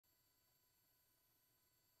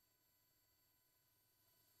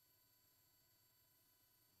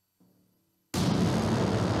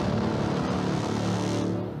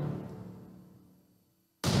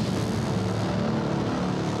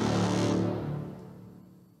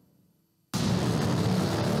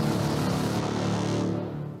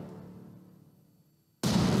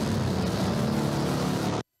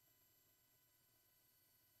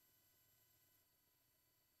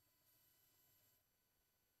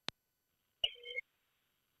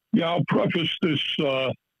Yeah, I'll preface this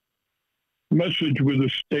message with a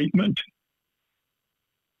statement.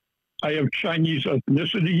 I have Chinese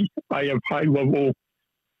ethnicity. I have high-level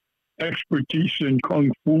expertise in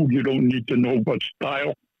Kung Fu. You don't need to know what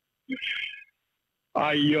style.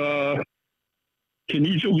 I can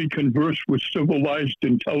easily converse with civilized,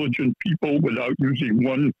 intelligent people without using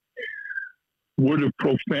one word of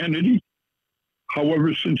profanity.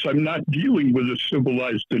 However, since I'm not dealing with a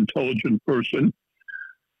civilized, intelligent person,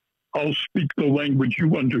 I'll speak the language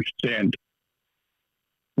you understand.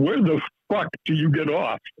 Where the fuck do you get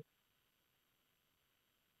off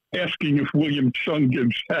asking if William Chung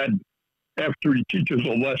gives head after he teaches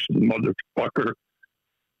a lesson, motherfucker?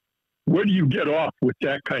 Where do you get off with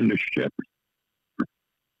that kind of shit?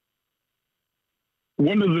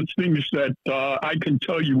 One of the things that I can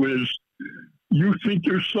tell you is you think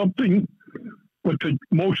you're something, but to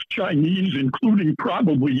most Chinese, including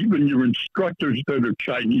probably even your instructors that are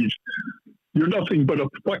Chinese, you're nothing but a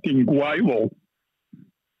fucking guilo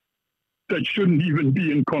that shouldn't even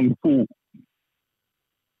be in Kung Fu.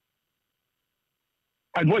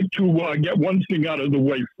 I'd like to get one thing out of the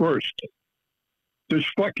way first. This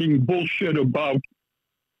fucking bullshit about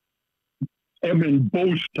Emin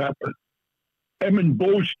Bostep. Emin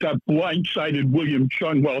Bostep blindsided William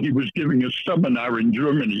Chung while he was giving a seminar in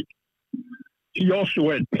Germany. He also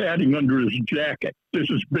had padding under his jacket. This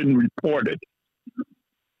has been reported.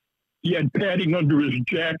 He had padding under his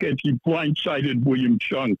jacket. He blindsided William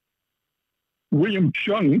Chung. William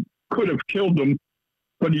Chung could have killed him,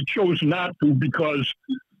 but he chose not to because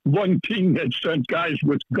Lung Ting had sent guys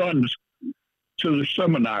with guns to the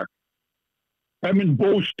seminar. Emin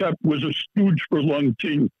Bostep was a stooge for Lung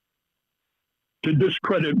Ting to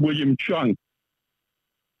discredit William Chung.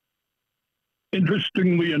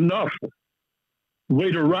 Interestingly enough,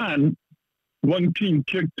 later on, Lung Ting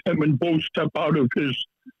kicked Emin Bostep out of his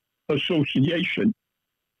association.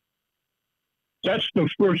 That's the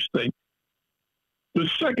first thing. The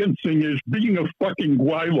second thing is, being a fucking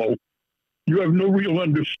guilo, you have no real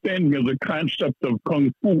understanding of the concept of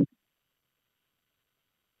Kung Fu.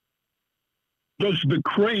 Does the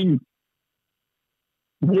crane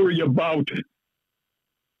worry about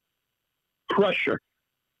pressure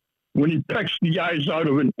when he pecks the eyes out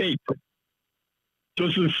of an ape?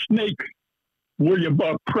 Does the snake worry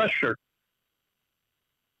about pressure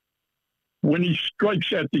when he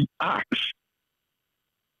strikes at the ox?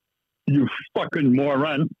 You fucking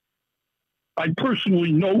moron. I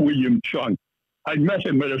personally know William Chung. I met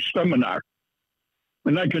him at a seminar.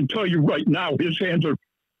 And I can tell you right now, his hands are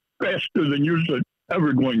faster than yours are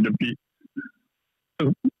ever going to be.